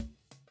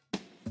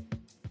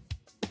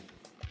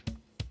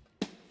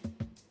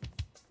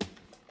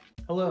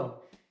Hello.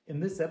 In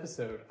this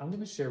episode, I'm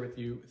going to share with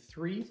you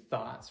 3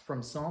 thoughts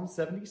from Psalm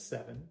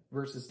 77,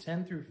 verses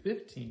 10 through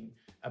 15,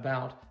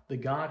 about the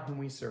God whom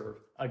we serve,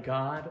 a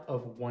God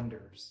of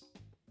wonders.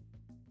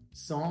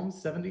 Psalm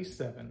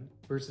 77,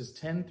 verses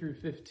 10 through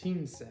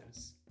 15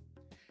 says,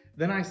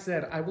 "Then I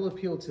said, I will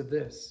appeal to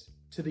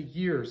the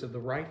years of the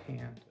right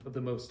hand of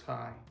the Most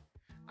High.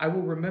 I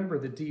will remember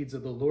the deeds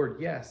of the Lord.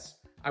 Yes,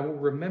 I will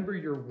remember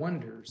your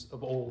wonders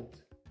of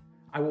old.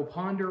 I will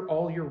ponder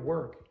all your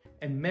work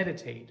and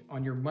meditate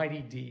on your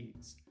mighty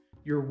deeds.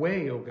 Your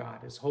way, O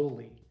God, is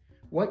holy.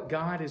 What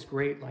God is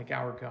great like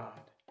our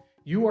God?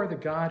 You are the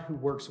God who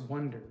works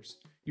wonders.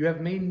 You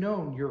have made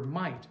known your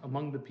might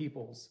among the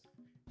peoples.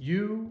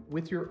 You,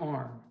 with your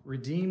arm,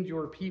 redeemed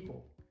your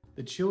people,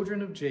 the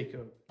children of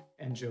Jacob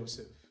and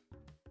Joseph."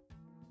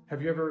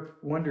 Have you ever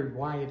wondered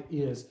why it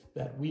is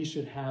that we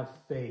should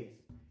have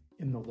faith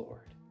in the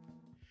Lord?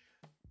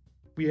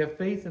 We have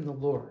faith in the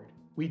Lord.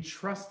 We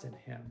trust in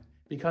Him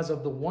because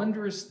of the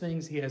wondrous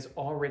things He has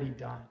already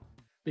done,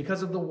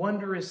 because of the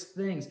wondrous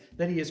things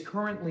that He is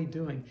currently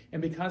doing,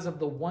 and because of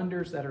the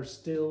wonders that are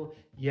still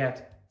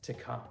yet to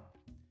come.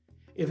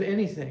 If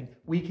anything,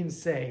 we can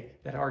say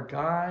that our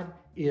God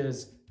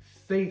is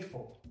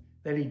faithful,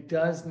 that He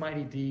does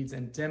mighty deeds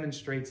and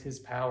demonstrates His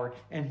power,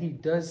 and He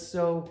does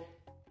so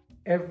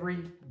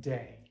every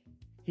day.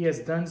 He has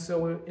done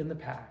so in the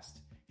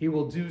past. He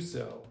will do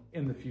so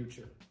in the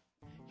future.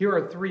 Here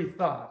are 3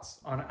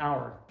 thoughts on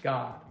our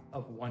God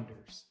of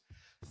wonders.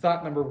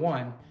 Thought number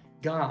 1,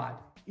 God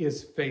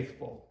is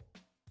faithful.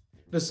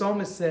 The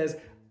psalmist says,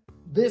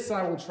 "This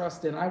I will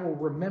trust in. I will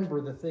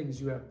remember the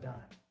things you have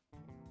done.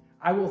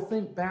 I will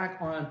think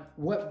back on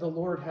what the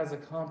Lord has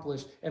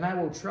accomplished, and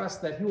I will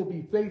trust that He will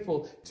be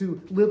faithful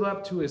to live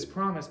up to His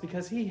promise,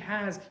 because He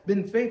has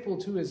been faithful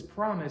to His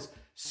promise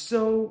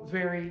so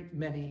very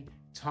many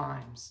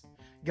times."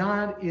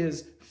 God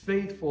is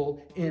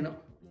faithful in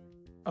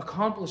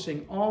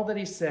accomplishing all that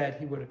He said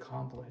He would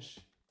accomplish.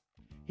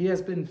 He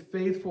has been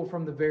faithful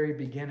from the very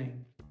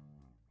beginning.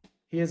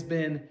 He has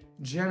been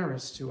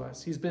generous to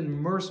us. He's been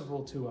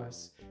merciful to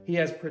us. He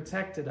has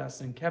protected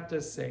us and kept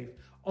us safe,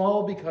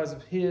 all because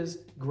of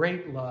His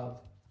great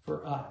love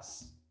for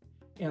us.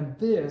 And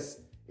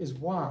this is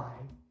why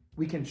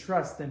we can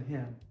trust in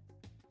Him,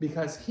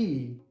 because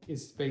He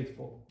is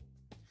faithful.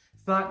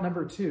 Thought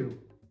number 2,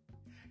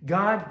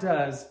 God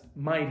does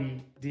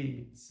mighty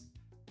deeds.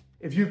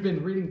 If you've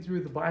been reading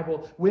through the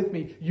Bible with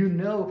me, you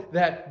know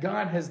that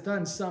God has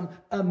done some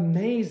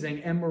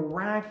amazing and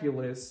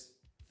miraculous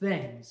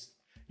things.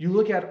 You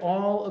look at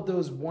all of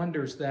those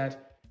wonders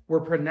that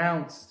were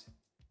pronounced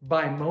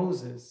by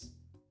Moses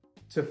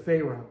to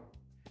Pharaoh.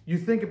 You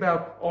think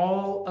about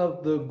all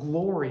of the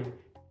glory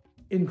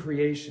in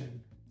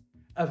creation,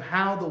 of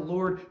how the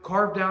Lord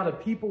carved out a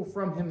people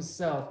from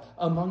Himself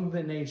among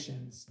the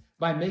nations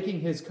by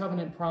making His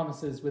covenant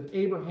promises with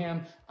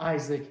Abraham,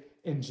 Isaac,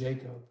 and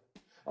Jacob.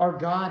 Our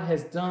God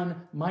has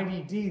done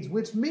mighty deeds,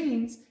 which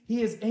means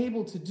He is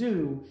able to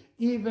do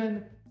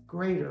even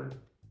greater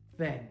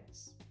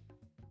things.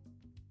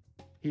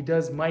 He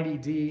does mighty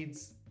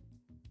deeds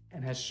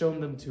and has shown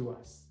them to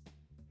us.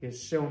 He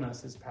has shown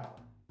us His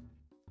power.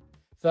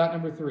 Thought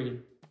number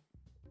 3,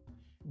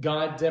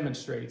 God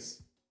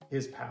demonstrates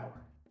His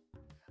power.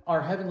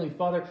 Our Heavenly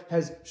Father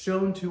has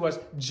shown to us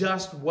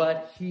just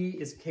what He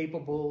is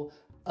capable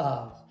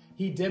of.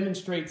 He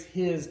demonstrates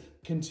His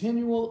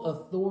continual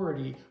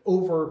authority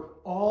over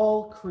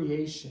all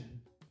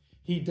creation.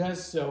 He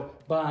does so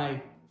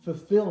by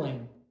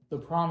fulfilling the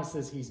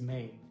promises He's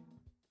made,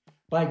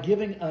 by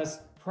giving us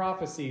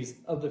prophecies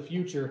of the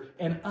future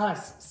and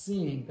us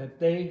seeing that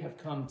they have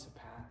come to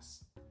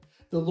pass.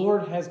 The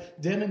Lord has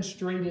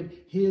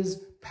demonstrated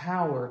His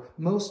power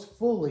most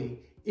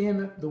fully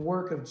in the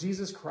work of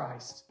Jesus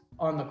Christ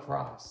on the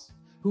cross,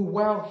 who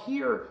while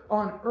here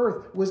on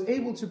earth was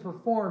able to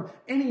perform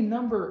any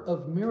number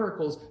of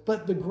miracles,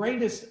 but the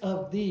greatest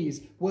of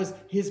these was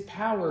His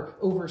power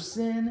over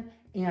sin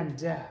and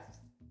death,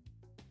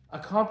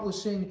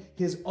 accomplishing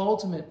His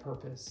ultimate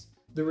purpose,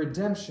 the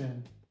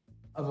redemption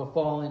of a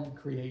fallen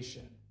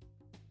creation.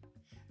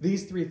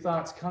 These 3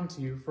 thoughts come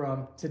to you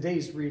from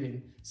today's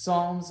reading,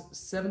 Psalms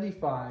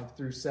 75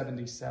 through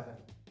 77.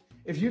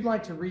 If you'd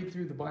like to read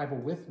through the Bible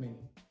with me,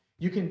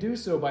 you can do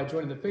so by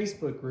joining the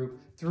Facebook group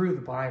Through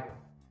the Bible,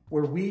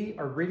 where we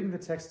are reading the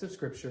text of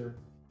Scripture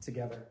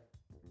together.